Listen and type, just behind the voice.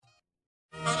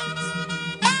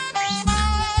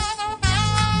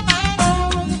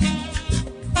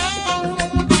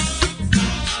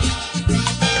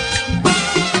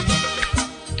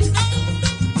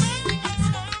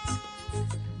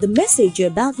message you're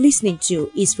about listening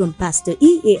to is from Pastor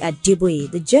E.A.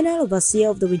 Adeboye, the General Overseer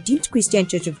of the Redeemed Christian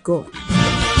Church of God.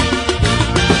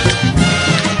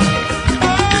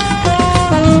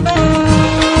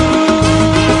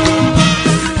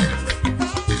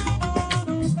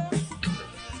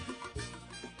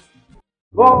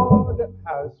 God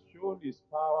has shown His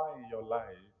power in your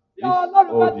life this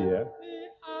whole year.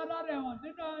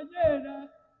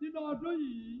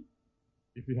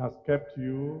 If He has kept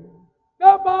you,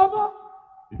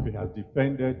 if He has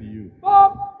defended you,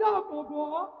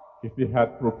 if He has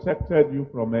protected you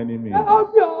from enemies,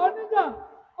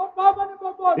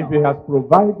 if He has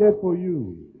provided for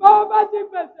you,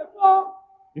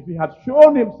 if He has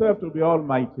shown Himself to be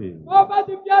almighty,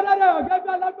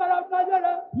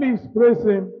 please praise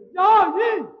Him.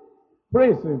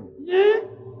 Praise Him.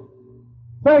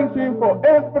 Thank Him for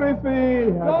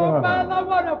everything He has done.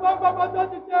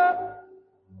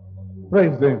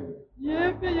 Praise Him.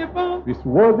 He's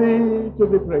worthy to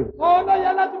be praised.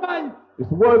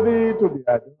 He's worthy to be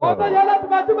adored.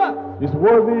 He's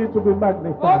worthy to be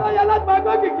magnified.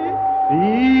 He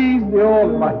is the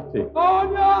Almighty,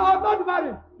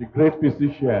 the great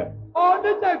physician,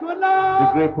 the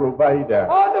great provider,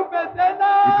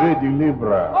 the great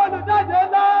deliverer,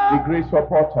 the great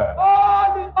supporter,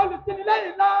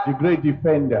 the great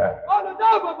defender.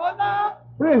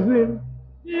 Praise Him.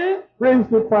 Praise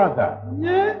the Father.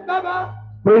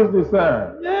 Praise the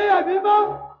Son.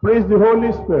 Praise the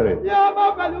Holy Spirit.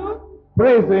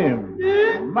 Praise Him.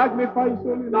 Magnify His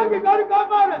holy name.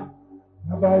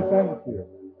 Father, I thank you.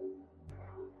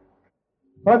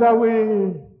 Father, we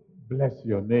bless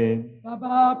your name.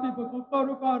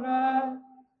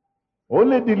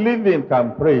 Only the living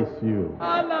can praise you.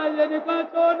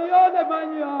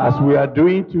 As we are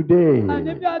doing today.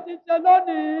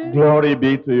 Glory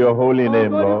be to your holy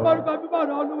name, Lord.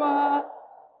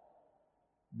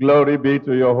 Glory be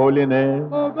to your holy name.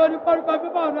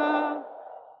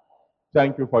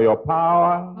 Thank you for your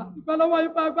power.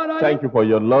 Thank you for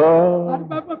your love.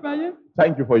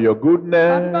 Thank you for your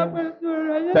goodness.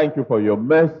 Thank you for your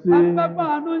mercy.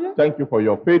 Thank you for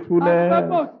your faithfulness.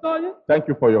 Thank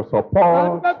you for your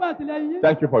support.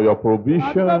 Thank you for your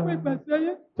provision.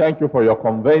 Thank you for your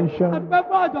convention.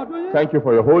 Thank you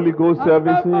for your Holy Ghost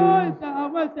services.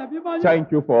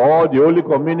 Thank you for all the Holy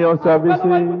Communion services.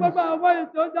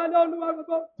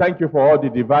 Thank you for all the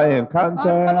divine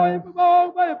encounters.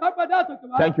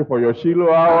 Thank you for your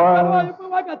Shiloh hours.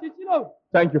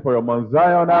 Thank you for your Mount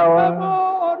Zion hours.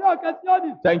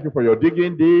 Thank you for your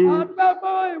digging deep.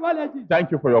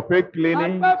 Thank you for your faith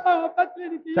clinic.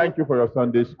 Thank you for your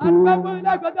Sunday school.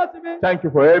 Thank you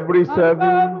for every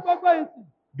service.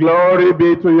 Glory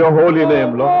be to your holy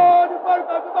name, Lord.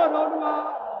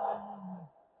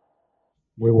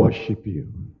 We worship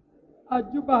you.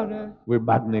 We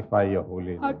magnify your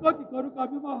holy name.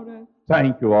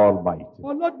 Thank you, Almighty.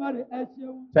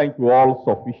 Thank you, all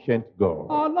sufficient God.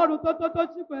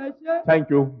 Thank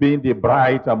you, being the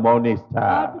bright and morning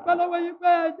star.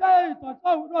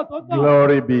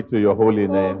 Glory be to your holy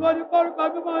name.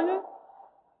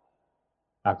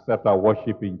 Accept our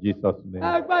worship in Jesus' name.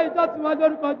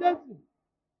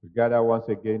 We gather once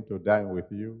again to dine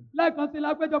with you.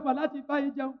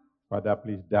 Father,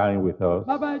 please dine with us.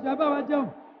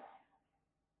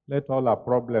 Let all our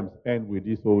problems end with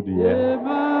this old year.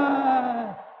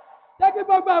 Amen.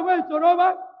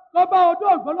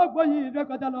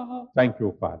 Thank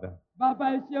you, Father.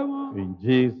 In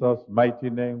Jesus' mighty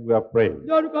name we are praying.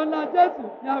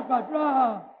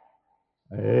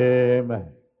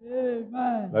 Amen.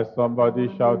 Amen. Let somebody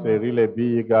shout a really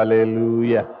big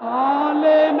hallelujah.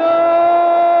 Hallelujah.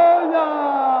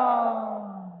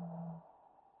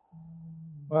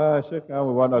 Well, shake hands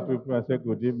with one or two people and say,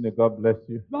 good evening, God bless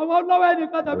you. Good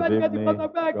evening,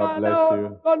 God bless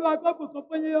you.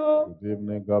 Good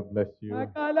evening, God bless you.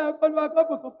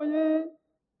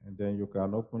 And then you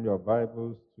can open your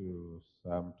Bibles to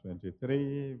Psalm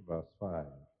 23, verse 5.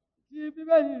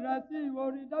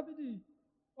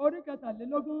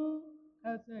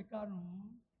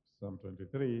 Psalm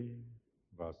 23,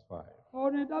 verse 5.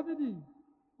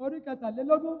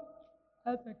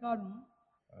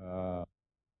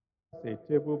 A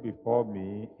table before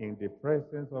me in the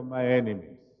presence of my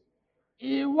enemies.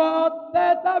 Ìwọ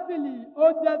tẹ́ tábìlì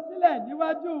oúnjẹ sílẹ̀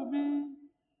níwájú mi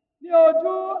ní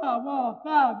ojú àwọn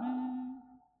ọ̀tá mi.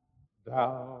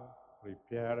 Thou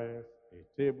preparest a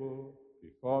table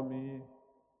before me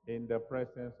in the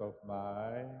presence of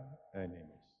my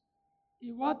enemies.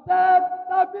 Ìwọ tẹ́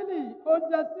tábìlì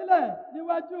oúnjẹ sílẹ̀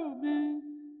níwájú mi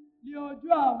ní ojú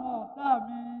àwọn ọ̀tá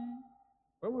mi.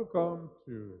 When we come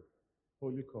to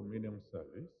Holy Communion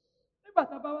service, nígbà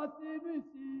tá a bá wá sí inú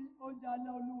ìsìn oúnjẹ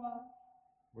alẹ́ Olúwa.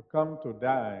 We come to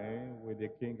dine with the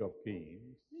King of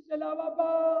Kings. Níṣẹ́ la wá bá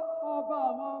ọba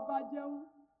àwọn ọba jẹun.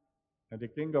 And the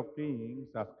King of Kings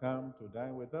has come to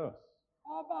dine with us.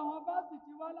 Ọba àwọn ọba sì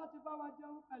ti wá láti bá wa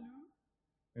jẹun pẹ̀lú.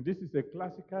 And this is a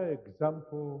classical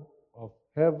example of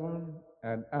heaven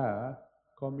and earth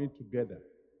coming together.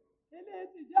 Ilé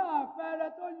sì jẹ́ àpẹẹrẹ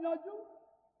tó yanjú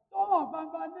tó hàn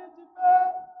gbangba ní ti pé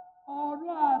ọ̀run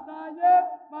àtayé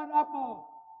parapọ̀.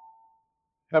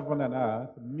 Heaven and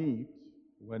earth meet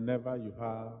whenever you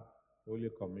have Holy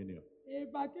Communion.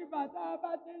 Ìgbàkigbà tá a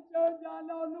bá ti ṣe oúnjẹ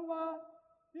alẹ́ Olúwa,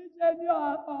 níṣẹ́ ni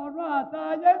ọ̀run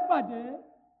àtayé pàdé.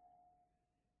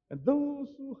 And those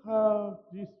who have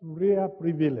this rare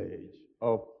privilege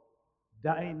of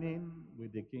dining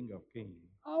with the King of Kings,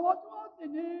 Àwọn tí wọ́n sì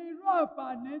ní irú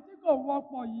àǹfààní tí kò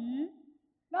wọ́pọ̀ yìí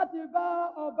láti bá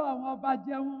ọba àwọn ọba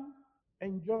jẹun.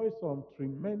 enjoy some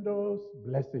tremendous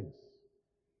blessings.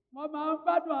 Wọ́n máa ń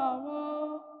gbádùn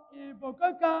àwọn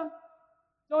ìbùkún kan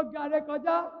tó gàré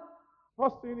kọjá.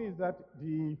 First thing is that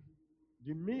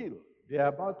the meal they are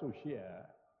about to share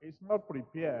is not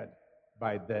prepared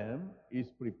by them,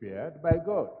 it's prepared by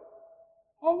God.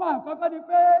 Ohun àkọ́kọ́ ni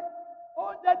pé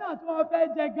oúnjẹ náà tí wọ́n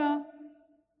fẹ́ jẹ gan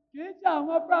kì í ṣe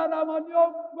àwọn fúnra ara wọn ni ó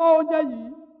gbọ́ oúnjẹ yìí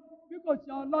bí kò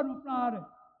ṣe Ọlọ́run fúnra rẹ̀.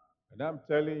 And I'm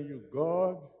telling you,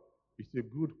 God is a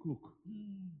good cook.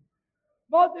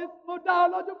 Mo dá ọ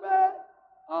lójú pé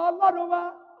Ọlọ́run wa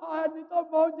ẹni tó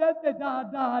mọ oúnjẹ ṣe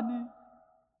dáadáa ni.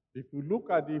 If you look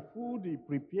at the food he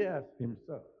prepares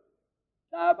himself,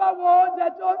 Tá a bá wo oúnjẹ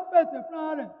tí ó ń pèsè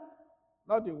fúnra rẹ̀,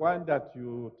 not the one that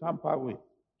you tamper with,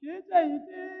 kì í ṣe èyí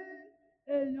tí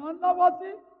èèyàn ń lọ́wọ́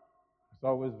sí. it's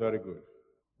always very good.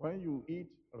 When you eat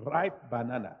ripe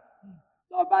banana,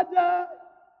 Tó bá jẹ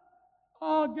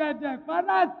ọ̀gẹ̀dẹ̀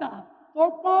páràtà tó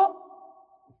pọ́n,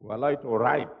 if you allow it to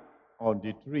ripe on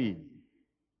the tree,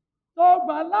 tó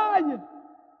gbà láàyè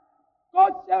kó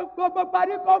ṣe gbogbo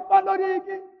parí kó pọ́n lórí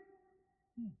igi,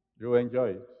 you enjoy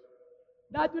it.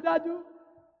 dájúdájú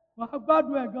wàá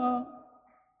gbádùn ẹ̀ gan.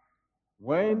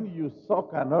 When you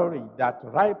suck an orange that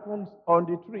ripens on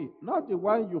the tree, not the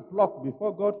one you pluck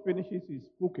before God finishes his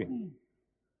cooking.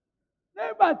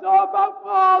 Nígbà tí wọ́n bá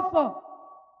fún ọsàn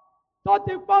tó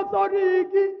ti pọ́n sórí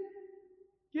igi,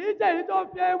 kì í ṣe èyí tó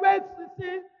fi ewé sí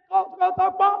kó tó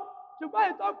pọ́n, ṣùgbọ́n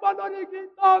èyí tó pọ́n lórí igi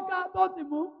tó ká tó sì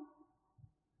mú.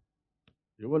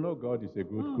 You will know God is a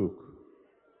good cook.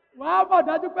 Wàá mọ̀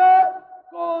dájú pé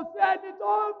kò sí ẹni tó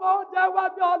mọ oúnjẹ wá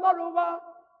bí Ọlọ́run wa.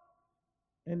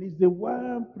 And he's the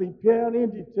one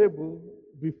preparing the table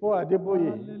before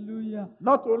Adeboye. Hallelujah.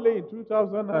 Not only in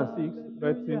 2006,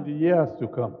 but in the years to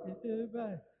come.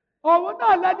 Òun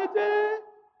náà lẹni tí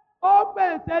ó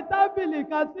pèsè tábìlì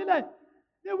kan sílẹ̀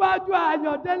níwájú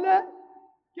Ayọ̀délé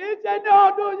kì í ṣe ní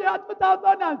ọdún yẹn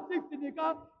 2006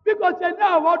 nìkan bí kò ṣe ní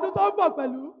àwọn ọdún tó ń bọ̀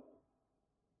pẹ̀lú.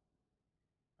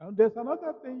 And there's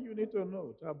another thing you need to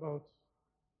know about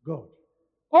God.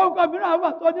 Ohun kan mìíràn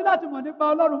wà tó ní láti mọ̀ nípa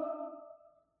Ọlọ́run.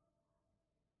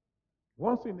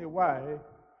 Once in a while,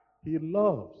 he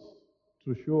loves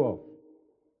to show off.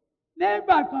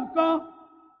 Nígbà kankan,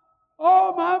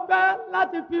 ó máa ń fẹ́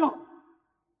láti fi hàn.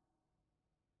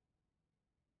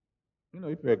 You know,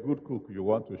 if you're a good cook, you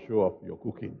want to show off your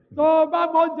cooking. Tó o bá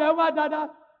mọ oúnjẹ wá dáadáa,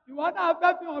 ìwọ náà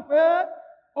fẹ́ fi hàn pé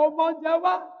o mọ oúnjẹ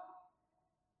wá.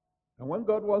 And when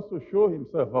God wants to show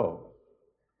himself off,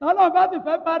 Tọ́lọ́ bá sì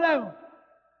fẹ́ bárẹ̀ hàn.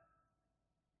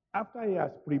 after he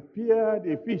has prepared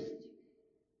a feast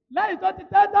Lẹ́yìn tó ti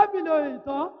tẹ́ tábìlì òyìn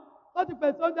tán, tó ti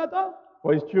pèsè oúnjẹ tán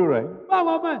for his children, fún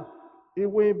àwọn ọmọ ẹ̀. he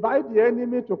will invite the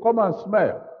enemy to come and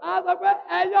smell. A sọ pé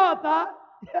ẹyọ ọ̀tá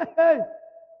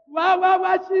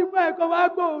wá sí imú ẹ̀ kó wá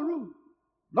gbòòrùn.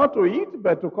 Not to eat,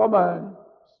 but to come and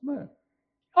smell.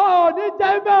 Ò ní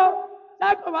jẹ́ ibẹ̀ o, ṣé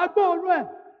kò wá gbòòrùn ẹ̀.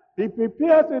 He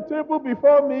prepares a table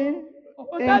before me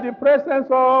in the presence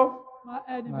of My my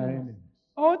enemies. enemies.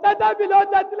 Òun tẹ́ tábìlì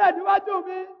oúnjẹ sílẹ̀ níwájú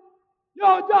mi ní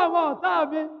ojú àwọn ọ̀tá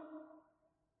mi.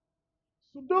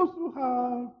 So those who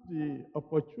have the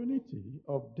opportunity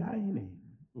of dining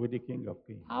with the King of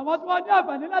Kings, Àwọn tí wọ́n ní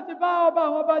àǹfààní láti bá ọba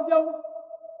àwọn ọba jẹun.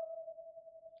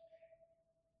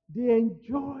 they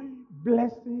enjoy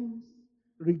blessings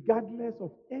regardless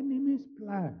of enemies'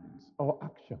 plans or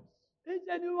actions.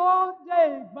 Níṣe ni wọ́n jẹ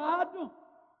ìgbádùn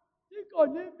tí kò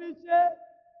ní fi ṣe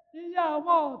iye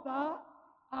àwọn ọ̀tá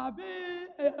àbí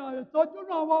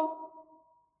ìtọ́júnà wọn.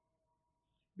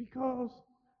 Because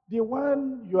the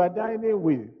one you are dining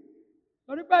with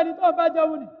Torí pé ẹni tó bá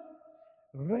jẹun nì,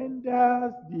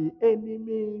 renders the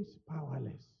enemies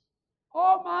powerless.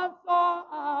 ó máa ń sọ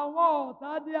àwọn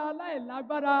ọ̀tá di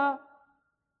aláìlágbára.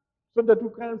 so that you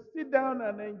can sit down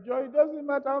and enjoy. It doesn't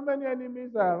matter how many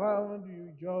enemies are around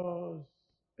you, just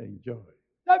enjoy.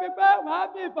 Débi pé wàá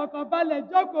fi ìfọ̀kànbalẹ̀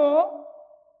jókòó,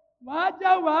 wàá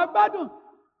jẹun, wàá gbádùn,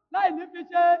 láì ní fi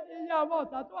ṣe iye àwọn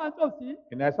ọ̀tá tó wà nítòsí.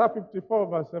 In Isaiah 54,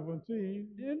 verse 17,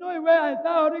 Inú ìwé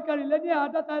Àìsáyà orí kẹrìnléní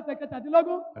àádọ́ta ẹsẹ̀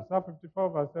kẹtàdínlógún. Isaiah 54,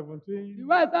 verse 17,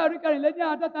 Ìwé Àìsáyà orí kẹrìnléní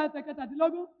àádọ́ta ẹsẹ̀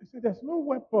kẹtàdínlógún. he said, there's no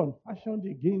weapon fashioned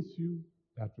against you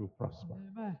that will prosper.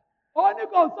 Ó ní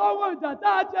kò sóhun ìjà tá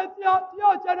a ṣe tí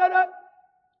yóò ṣe rere.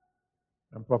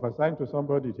 I'm prophesying to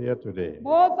somebody here today.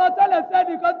 Mo sọ tẹ́lẹ̀ sí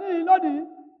ẹnìkan ní ìlú lónìí.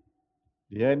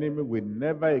 The enemy will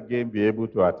never again be able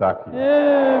to attack you.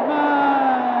 Amen.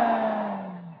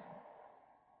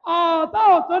 Ọ̀tá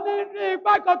ò tún ní rí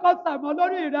ipá kankan sàmọ́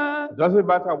lórí rẹ̀. It doesn't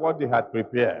matter what they had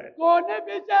prepared. Kò ní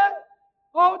fi ṣe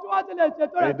ohun tí wọ́n ti lè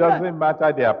ṣètò rẹ̀ It doesn't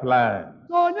matter their plans.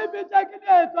 Kò ní fi ṣe kí ni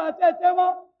ètò àti ète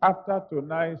wọn. After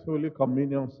tonight's Holy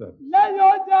Communion service, Lẹ́yìn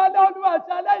oúnjẹ alẹ́ Olúwa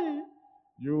àti alẹ́ yìí.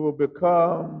 you will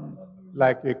become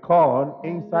like a corn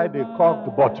inside a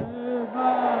corked bottle.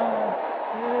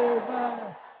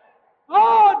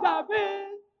 Ó dàbí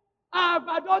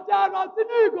àgbàdo tí a rọ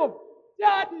sínú ìgò tí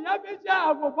adìyẹ fi ṣe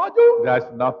àwòmọ́jú.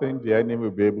 There's nothing the enemy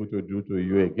will be able to do to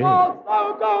you Kò again.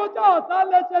 sóhun kóhun tí ọ̀tá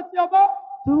lè ṣe sí ọmọ.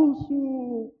 Those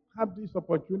who have this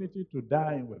opportunity to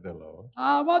dine with the Lord,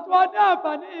 Àwọn tí wọ́n ní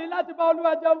àǹfààní yìí láti bá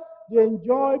Olúwa jẹun. they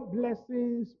enjoy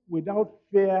blessings without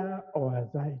fear or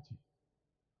anxiety.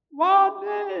 Wọ́n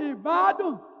ní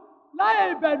ìbádùn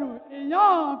láì bẹ̀rù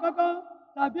ìyàn kankan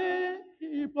tàbí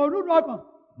ìpòrúru ọkàn.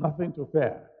 Nothing to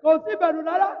fear, Kò sí ìbẹ̀rù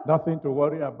rárá. nothing to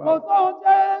worry Kò about. sóhun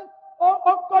tí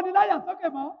ó kọ́ni láyà sókè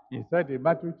mọ́. He said in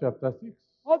Matthew chapter 6,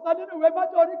 Ó sọ nínú ìwé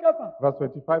Mátíù orí kẹfà. verse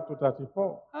 25 to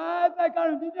 34. Ẹsẹ̀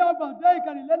karùndínlọ́gbọ̀n dé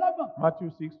ìkẹrìnlélọ́gbọ̀n. Matthew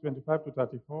 6, 25 to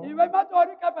 34. Ìwé Mátíù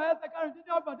orí kẹfà ẹsẹ̀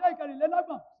karùndínlọ́gbọ̀n dé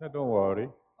ìkẹrìnlélọ́gbọ̀n. He said, don't worry.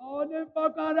 Òun ní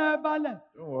fọkàn rẹ balẹ̀.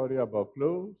 Don't worry about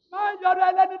clothes. Má yọrọ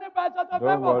ẹlẹ́nu nípa aṣọ tó fẹ́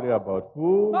Don't wọ̀. worry about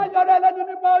food. Má yọrọ ẹlẹ́nu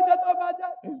nípa oúnjẹ tó bá jẹ.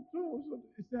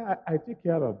 He said, I take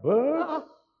care of birds.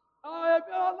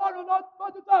 Ẹbí Ọlọ́run ló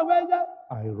mójútó àwọn ẹyẹ.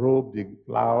 I robe the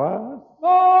flowers.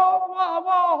 Mo wọ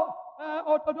àwọn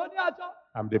òdòdó ní aṣọ.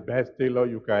 I'm the best tailor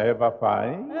you can ever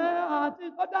find. Àti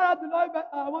ìtọ́ dára jùlọ ibẹ̀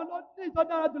àwọn ló ní ìtọ́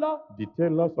dára jùlọ. The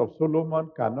tailors of Solomon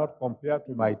cannot compare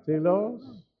to my tailors.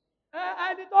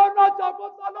 Ẹni tó ránṣọ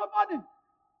fún Sọlọ́mọ́nì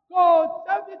kò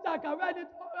ṣe fi ṣàkàwé ẹni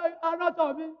tó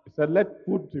ránṣọ mi. He said, let's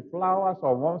put the flowers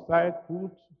on one side,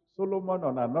 put Solomon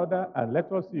on another, and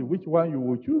let us see which one you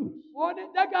will choose. Wọ́n ní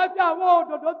jẹ́ ká fi àwọn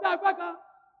òdòdó sí ẹgbẹ́ kan.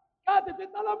 Káàsì fi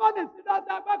Sọlọ́mọ́nì sí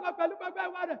ẹgbẹ́ kan pẹ̀lú pẹpẹ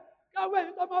ìwà rẹ̀. Káwé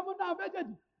èyí tó máa mú náà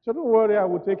méjèèjì. So don't worry, I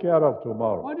will take care of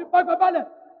tomorrow. Wọ́n ní fọkàn balẹ̀.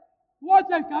 Wọ́n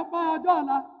ṣe nǹkan fún ọjọ́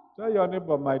ọ̀la. Tell your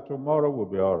neighbor, my tomorrow will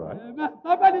be all right.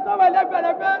 Sọ́fẹ́ni tó wà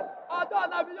lẹ́gbẹ̀rẹ̀ pé ọjọ́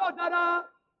ọ̀la mi yóò dára.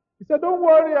 He said, don't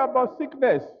worry about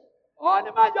sickness. Wọ́n ní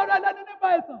má yọrọ ẹlẹ́nu nípa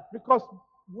ìsàn. Because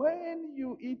when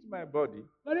you eat my body,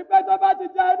 Torí pé tó bá ti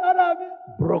jẹ ara mi,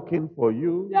 broken for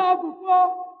you, tí a bù fún ọ,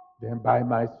 then by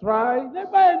my stripes,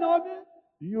 nípa ìnà mi,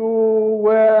 you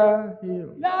were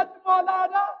healed. láti mọ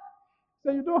lára.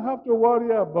 So you don't have to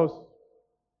worry about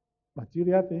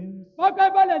material things.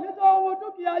 Fọkàn balẹ̀ nítorí ohun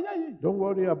dúkìá ayé yìí. Don't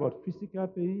worry about physical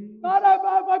things.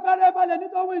 Fọkàn rẹ balẹ̀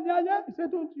nítorí ohun ìní ayé. He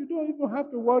said, you don't even have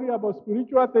to worry about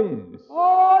spiritual things.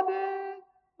 Ó ní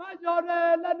má yọrọ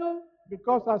ẹlẹ́nu.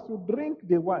 Because as you drink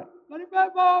the wine, Torí pé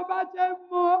bó bá ṣe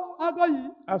mu ago yìí,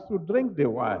 as you drink the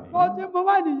wine, bó ti mu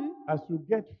wáìnì yìí, as you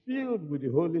get filled with the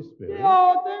Holy tí Spirit,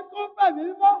 o ti kún fẹ̀mí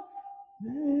mímọ́,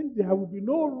 then there will be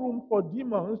no room for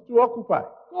demons to occupy.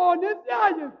 kò ní sí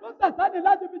àyè fún Sàtánì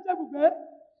láti fi ṣe ibùgbé.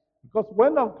 Because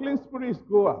when unclean spirits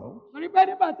go out, Torí pé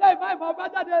nígbà tí àìmọ́ ìmọ̀ bá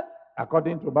jáde,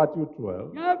 according to Matthew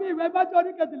 12, gẹ́gẹ́ bí ìwé Mátíù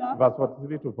orí kejìlá, verse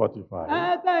 43 to 45,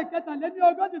 ẹsẹ̀ ìkẹtàléní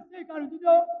ogójì sí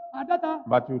ìkarùndínlẹ́ àádọ́ta.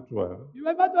 Matthew 12,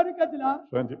 Ìwé Mátíù orí kejìlá,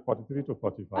 43 to ẹsẹ̀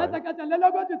 45,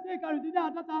 kẹtàlélógójì sí ìkarùndínlẹ́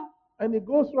àádọ́ta. and he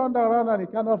goes round and round and he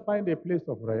cannot find a place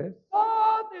of rest. Ó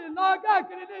sì lọ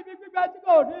káàkiri ní ibi gbígbẹ tí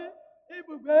kò rí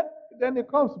ibùgbé. Then he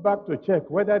comes back to check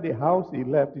whether the house he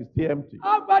left is still empty.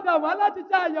 Ó gbọ́dọ̀ wá láti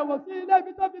ṣe àyẹ̀wò sí ilé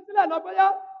ibi tó fi sílẹ̀ lọ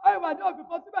bóyá àìwà ní òfin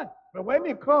kan síbẹ̀. But when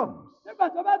he comes Nígbà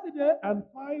tó bá sì dé, and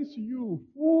finds you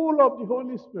full of the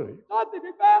Holy Spirit, tó sì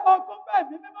ní pé okun fẹ́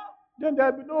mi mímọ́, then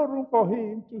there will be no room for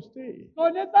him to stay. kò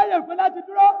ní sáyè fún láti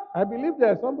dúró. I believe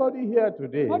there's somebody here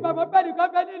today Mo bàbá pẹ́ nìkan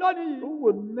fẹ́ ní lónìí yìí. who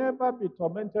will never be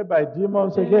tormented by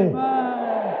demons again.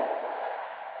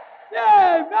 Tí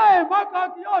èmi ìmọ̀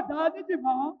kan kì yóò dá nídìí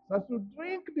mọ́. As you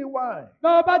drink the wine, Bí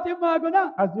o bá ti mu ago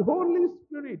náà, as the Holy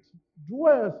Spirit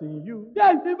dwells in you, bí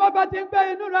ẹ̀sìn bọ́ bá ti ń gbé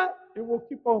inú rẹ. it will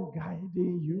keep on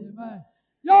guiding you.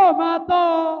 yóò máa tọ́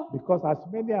ọ. Because as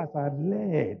many as are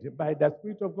led by the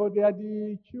Spirit of God, they are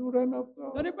the children of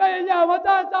God. Torí pé iye àwọn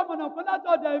tá a ṣàmọ̀nà fún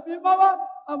látọ̀dọ̀ ìbí mọ́wọ́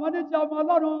àwọn ní ti ọmọ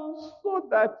Ọlọ́run. So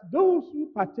that those who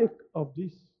partake of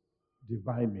this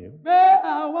divine meal, Pé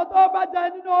àwọn tó bá jẹ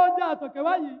nínú oúnjẹ àtòkè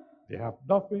wáyìí they have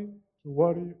nothing to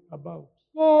worry about.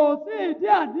 kò sí ìdí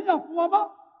àníyàn fún wọn mọ́.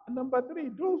 And number 3,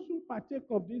 those who partake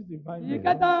of this divine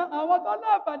Ìkẹta meal, àwọn tó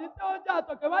láǹfààní tí oúnjẹ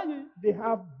àtòkè wáyìí they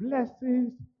have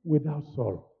blessings without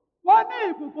sorrow. wọ́n ní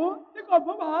ìbùkún tí kò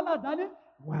mú wàhálà dání.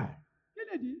 Why? Kí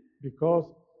nìdí? Because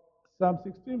Psalm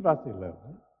 16 verse 11,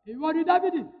 Ìwọ ni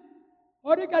Dábìdì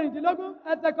orí kẹrìndínlógún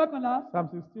ẹsẹ̀ kọkànlá. Psalm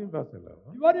 16 verse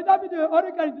 11, Ìwọ ni Dábìdì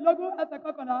orí kẹrìndínlógún ẹsẹ̀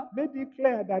kọkànlá. made it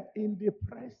clear that in the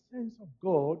presence of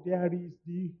God there is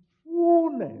the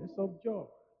fullness of joy.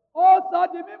 Ó sọ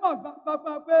di mímọ̀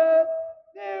gbàgbà pé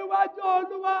ní iwájú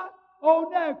Olúwa òun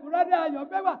ní ẹ̀kúnrẹ́rẹ́ ayọ̀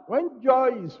gbé wà. When joy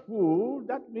is full,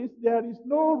 that means there is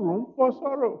no room for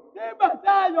sorrow. Nígbà tí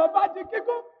ayọ̀ bá di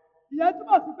kíkún, ìyẹn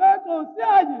túmọ̀ sí pé kò sí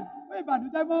àyè fún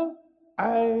ìbànújẹ́ mọ́.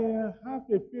 I have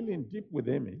a feeling deep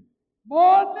within me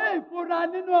Mo ní ìfura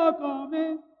nínú ọkàn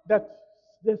mi that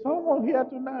there's someone here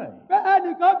tonight. pé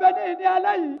ẹnìkan bẹ ní ìní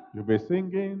alẹ́ yìí. You'll be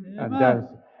singing and Amen.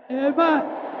 dancing. Amen.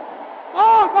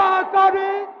 Ó máa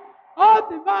kọrin, ó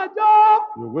sì máa jó.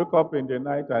 You wake up in the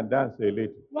night and dance a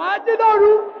little. Wàá jí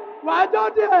lóru, wàá jó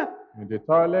díẹ̀. In the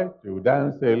toilet, you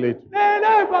dance a little. Ní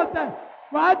ilé ìgbọ̀nsẹ̀,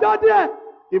 wàá jó díẹ̀.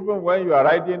 Even when you are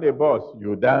riding a bus,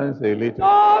 you dance a little.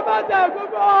 Tó bá jẹ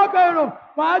gbogbo ọkọ̀ èrò,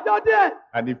 wàá jó díẹ̀.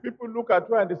 And if people look at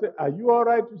you and they say, "Are you all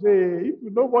right?" to say, "If you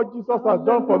know what Jesus has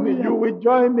done for me, you will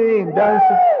join me in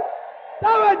dancing."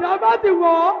 Táwọn ènìyàn bá ti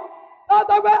wọ̀ ọ́,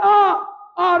 lọ́tọ́ pé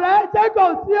ọ̀rẹ́ ṣé kò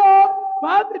sí o,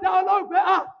 wàá sì dá Ọlọ́run pé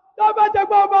tó bá jẹ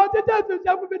gbọ́ ọmọ tí Jésù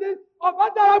ṣe fún mi ní ọ̀bá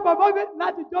darapọ̀ mọ́ mi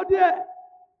láti jó díẹ̀.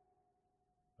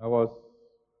 I was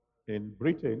in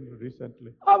Britain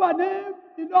recently Ó wà ní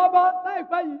ìlú ọba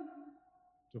láìpẹ́ yìí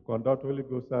to conduct Holy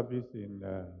Ghost service in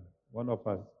one of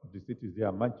the cities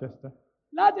there, Manchester.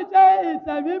 láti ṣe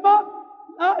ìsẹ̀mímọ́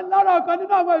lára ọ̀kan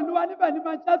nínú àwọn ìlú wa níbẹ̀ ní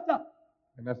Manchester.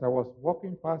 And as I was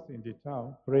walking past in the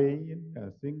town, praying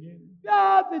and singing, Bí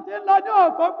a sì ti ń lọ ní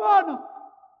òpópó-ọ̀nà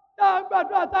tá a ń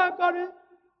gbàdúrà tá a ń kọrin,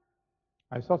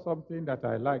 I saw something that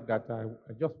I liked that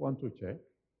I just want to check.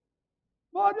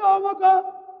 mo ní ohun kan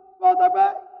mo sọ pé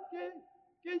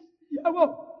kí yẹ̀wò.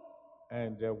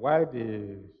 And while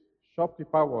the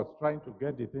shopkeeper was trying to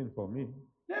get the thing for me,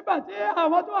 Nígbà tí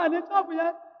àwọn tó wà ní ṣọ́ọ̀bù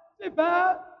yẹn sì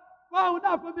fẹ́ wá ohun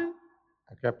náà fún mi,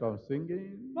 I kept on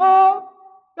singing mo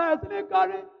bẹ̀rẹ̀ sí ní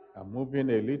kọrin. and moving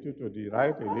a little to the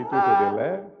right, a little to the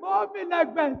left. Mo mi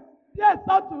lẹ̀gbẹ̀ díẹ̀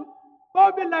sọ́tún, mo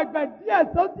mi lẹ̀gbẹ̀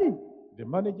díẹ̀ sósì. The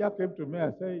manager came to me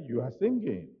and said, "You are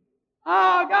singing."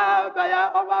 Ọ̀gá ọbẹ̀yẹ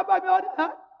ọmọ abàmì ọdún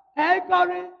ẹ̀ ń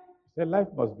kọrin. He said,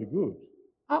 "Life must be good."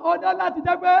 Ọdún láti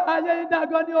jẹ́ pé ayé yín dá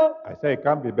gan ni o. I said, "It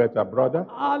can't be better, brother.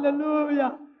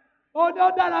 Hallelujah.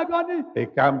 Ọdún dára gan ni.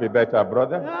 It can't be better,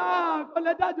 brother." Kò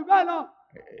lè dájú bẹ́ẹ̀ lọ.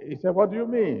 He said, "What do you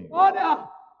mean?" Ó ní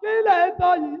kí ilẹ̀ ń sọ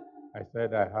yìí. I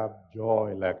said, "I have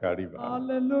joy like a river."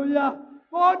 Hallelujah.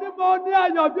 Mo ní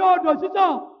ayọ̀ bí odò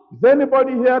ṣíṣàn. Is there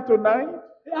anybody here tonight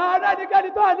Ààrẹ ẹnikẹ́ni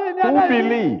tó wà ní ilé who ẹlẹ́yìn.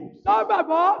 believes Tó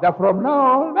gbàgbọ́. that from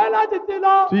now on, Bẹ́ẹ̀ láti ti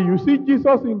lọ. till you see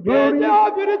Jesus in glory, Ìdí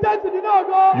obìnrin Jésù nínú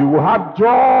ògo. you will have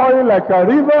joy like a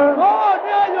river? Ó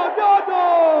ní ayọ̀ bí odò.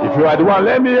 If you are the one,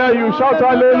 let me hear you shout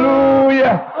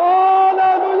hallelujah.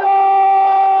 Hallelujah.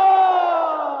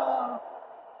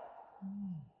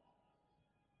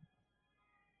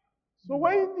 So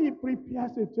when he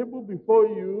prepares a table before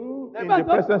you in Nígbà the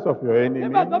tó- presence of your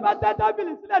Nígbà tó bá enemies, tẹ́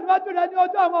tábìlì sílẹ̀ níwájú rẹ ní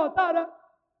ojú àwọn ọ̀tá rẹ.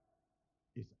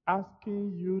 he's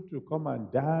asking you to come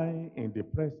and dine in the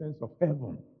presence of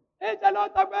heaven. Ìṣẹ́ ló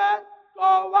sọ pé kó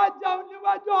o wá jẹun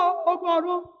níwájú ogun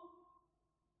ọ̀run.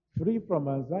 Free from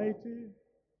anxiety,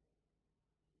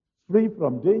 free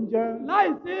from danger,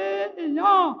 Láìsí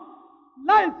ìyàn,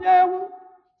 láìsí ewu,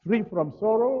 free from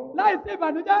sorrow, láìsí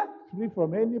ìbànújẹ́, free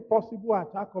from any possible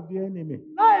attack of the enemy.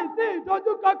 láìsí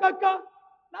ìdojúkọ kankan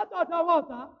látọ̀dọ̀ ọwọ́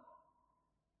ọ̀tá.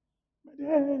 But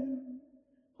then,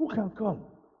 who can come?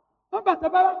 Wọ́n gbà tó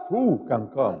bá wá. Who can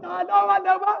come? Ta ló wá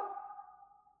lè wá?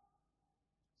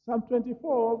 Psalm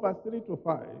 24, verse 3 to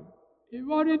 5.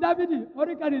 Ìwọ orin Dábìdì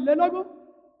orí kẹrìnlélógún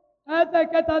ẹsẹ̀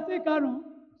kẹta sí ìkarùn-ún.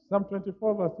 Psalm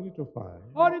 24, verse 3 to 5.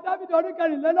 Orin Dábìdì orí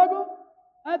kẹrìnlélógún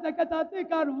ẹsẹ̀ kẹta sí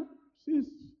ìkarùn-ún. Says,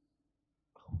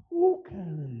 who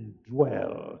can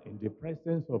dwell in the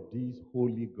presence of this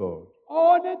holy God?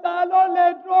 Òní ta ló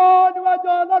lè dúró níwájú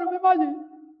Ọlọ́run mímọ́ yìí?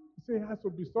 He said, it has to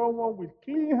be someone with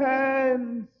clean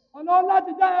hands. Ọlọ́run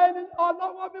láti jẹ́ ẹni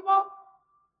ọlọ́wọ́ mímọ́.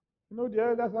 You know, the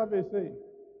elders have a saying.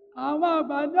 Àwọn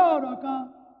àgbà ní ọ̀rọ̀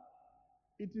kan.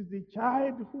 It is the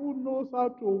child who knows how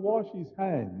to wash his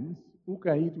hands who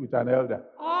can eat with an elder.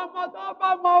 Ọmọ tó bá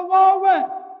mọ ọwọ́ wẹ̀,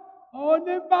 òun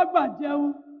ní bàgbà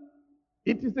jẹun.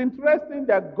 It is interesting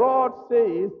that God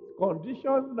says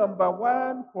condition number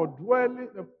one for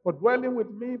dwelling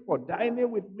with me, for dining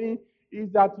with me, is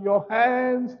that your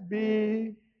hands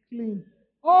be clean.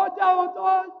 Ó jẹ́ ohun tó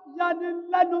yani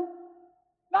lẹ́nu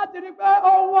láti rí pé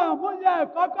ohun àmúyẹ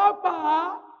kọ́kọ́ gbà á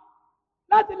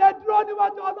láti lè dúró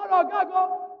níwájú Ọlọ́run ọ̀gágun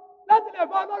láti lè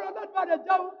bá Ọlọ́run Olódùmarè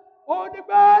jẹun. Òun ni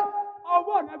pé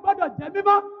ọwọ́ rẹ gbọ́dọ̀ jẹ́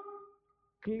mímọ́.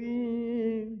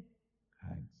 Clean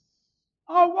hands.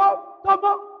 Ọwọ́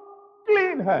tọmọ́.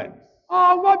 Clean hands.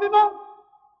 Ọwọ́ mímọ́.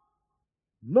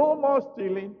 No more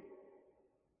stealing.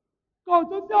 Kò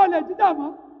tún sí olè jíjà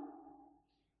mọ́.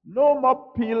 No more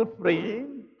pilfering.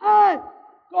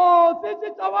 Kò sí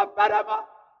sísọwọ́ fẹ́rẹ́ mọ́.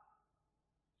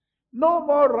 No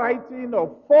more writing of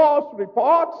false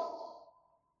reports.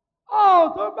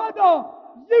 Tún gbọ́dọ̀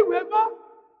yíwèé mọ́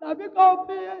tàbí kò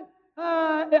fi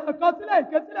àkọsílẹ̀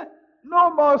ìkésílẹ̀. No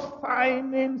more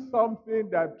signing something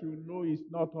that you know is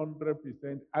not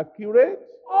 100% accurate.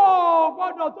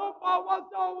 Gbọ́dọ̀ tó fọwọ́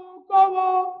sí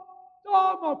ohunkóhun tó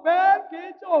mọ̀ pé kì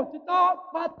í ṣe òtítọ́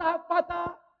pátápátá.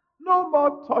 No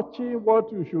more touching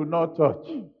what you should not touch.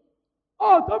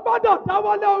 Tó gbọ́dọ̀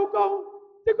dáwọ́lé ohunkóhun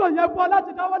tí kò yẹ fún ọ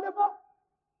láti dáwọ́lé mọ́.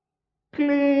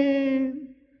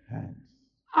 Clean hands.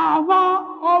 Àwọn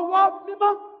ọwọ́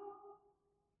mímọ́.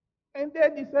 And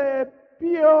then he said,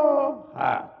 pure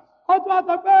heart. Ó tún wá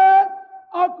sọ pé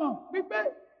ọkàn pípé.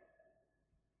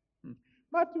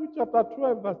 Matthew chapter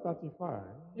 12 verse 35.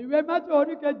 Ìwé Mátíù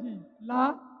orí kejìlá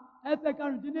ẹsẹ̀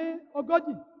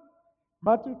karùndínlógójì.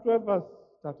 Matthew 12 verse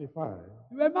 35.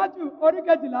 Ìwé Mátíù orí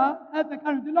kejìlá ẹsẹ̀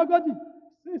karùndínlógójì.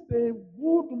 Says a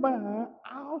good man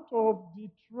out of the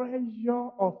treasure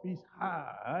of his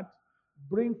heart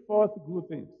bring forth good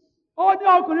things. Ó ní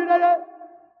ọkùnrin rere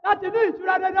láti ní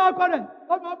ìtura rere ọkọ rẹ̀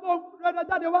ó máa mú ohun rere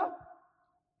jáde wá.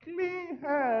 Clean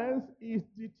hands is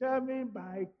determined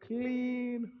by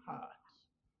clean heart.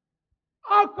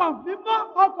 Ọkàn mímọ́,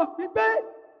 ọkàn pípé,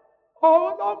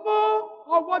 òun ló mú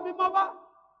ọwọ́ mímọ́ wá.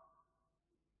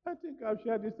 I think I've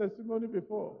shared this testimony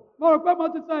before. Mo rò pé mo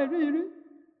ti sọ ìrírí.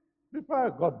 Before I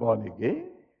got born again,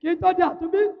 Kí n tó di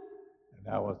àtúnbí. and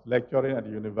I was lecturing at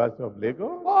the University of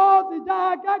Lagos. Ó sì jẹ́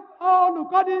akẹ́kọ̀ọ́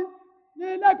olùkọ́ni ní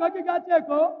ilé ẹ̀kọ́ gíga ti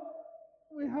Èkó.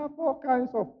 We have all kinds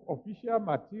of official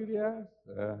materials,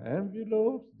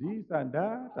 envelopes, this and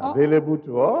that, available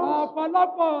to us.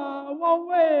 Ọ̀pọ̀lọpọ̀ àwọn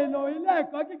ohun èlò ilé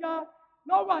ẹ̀kọ́ gíga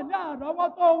ló wà ní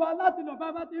àrọ́wọ́tó wa láti lọ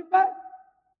bàbá ti fẹ́.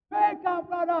 Fẹ́ ká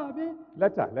fúnra mi.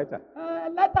 Letter.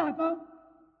 Lẹ́tà kan.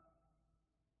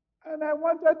 And I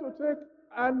wanted to take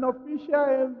an official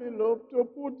envelope to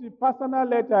put the personal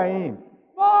letter in.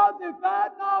 Mo sì fẹ́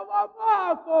náwó fún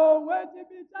àpò òwe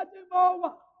síbi iṣẹ́ tí mo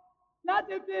wà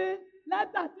láti fi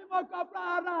lẹ́tà tí mo kọ fún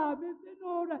ara mi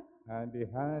sínú rẹ̀. And the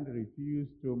hand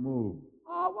refused to move.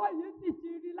 Ọwọ́ yìí sì ti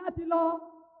rí láti lọ.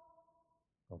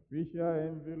 Official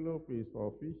envelope is for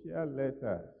official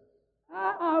letters.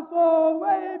 Àpò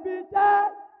òwe ibi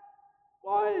iṣẹ́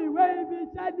fún ìwé ibi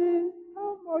iṣẹ́ ni.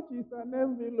 How much is an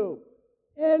envelope?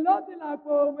 Èló ti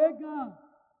làpò òwe gan-an.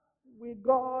 Will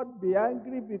God be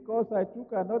angry because I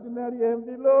took an ordinary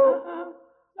envelope?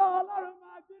 Ṣé Ọlọ́run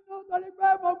máa bínú torí pé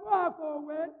mo mú àpò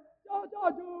òwe tí ó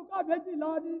jọ̀jú kọ́ méjì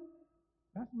lọ ni?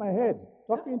 That's my head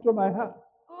talking to my heart.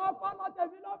 Ọpọlọ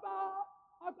tèmi ló bá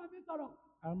ọkàn mi sọ̀rọ̀.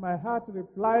 And my heart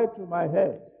replied to my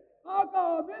head.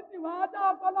 Ọkàn mi sì wá dá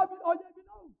ọpọlọ mi òye mi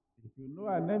lóhùn. If you know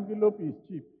an envelope is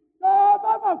cheap, Tó o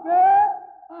bá mọ̀ pé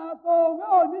àpò òwe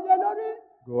ò níye lórí,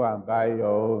 go and buy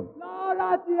your own. lọ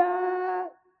ra tiẹ̀.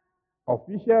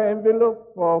 Official envelope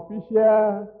for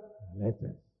official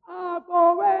letters. Àpò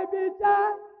òwe ibi iṣẹ́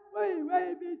fún ìwé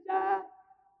ibi iṣẹ́.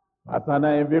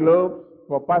 Personal envelope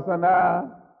for personal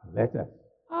letters.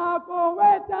 Àpò òwe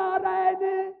ti ara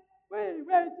ẹni fún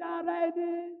ìwé ti ara ẹni.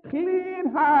 Clean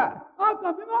heart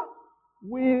Ọkàn mímọ́.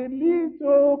 will lead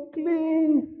to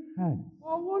clean hands.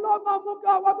 Òun ló máa mú kí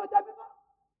ọwọ́ kó jẹ́ mímọ́.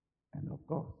 And of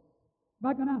course,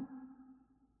 Bákan náà,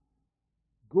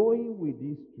 going with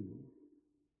these two,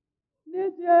 ní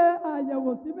ṣe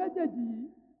àyẹ̀wò sí méjèèjì yìí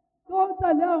tó ń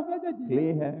tẹ̀lé àwọn méjèèjì yìí.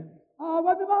 clean hands,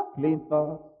 Ọwọ́ mímọ́, clean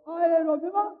thoughts, èrò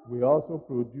mímọ́. we also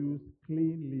produce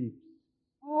clean lips.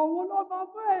 Òun ló máa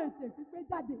mú ètè pípé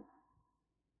jáde.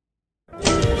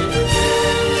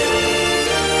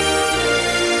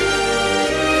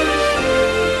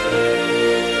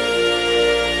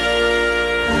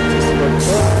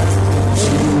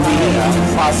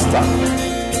 Faster.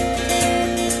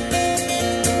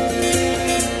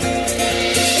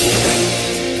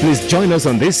 Please join us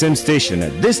on this same station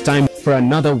at this time. for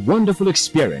another wonderful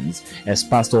experience as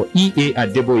Pastor E.A.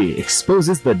 Adeboye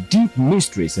exposes the deep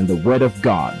mysteries in the Word of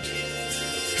God.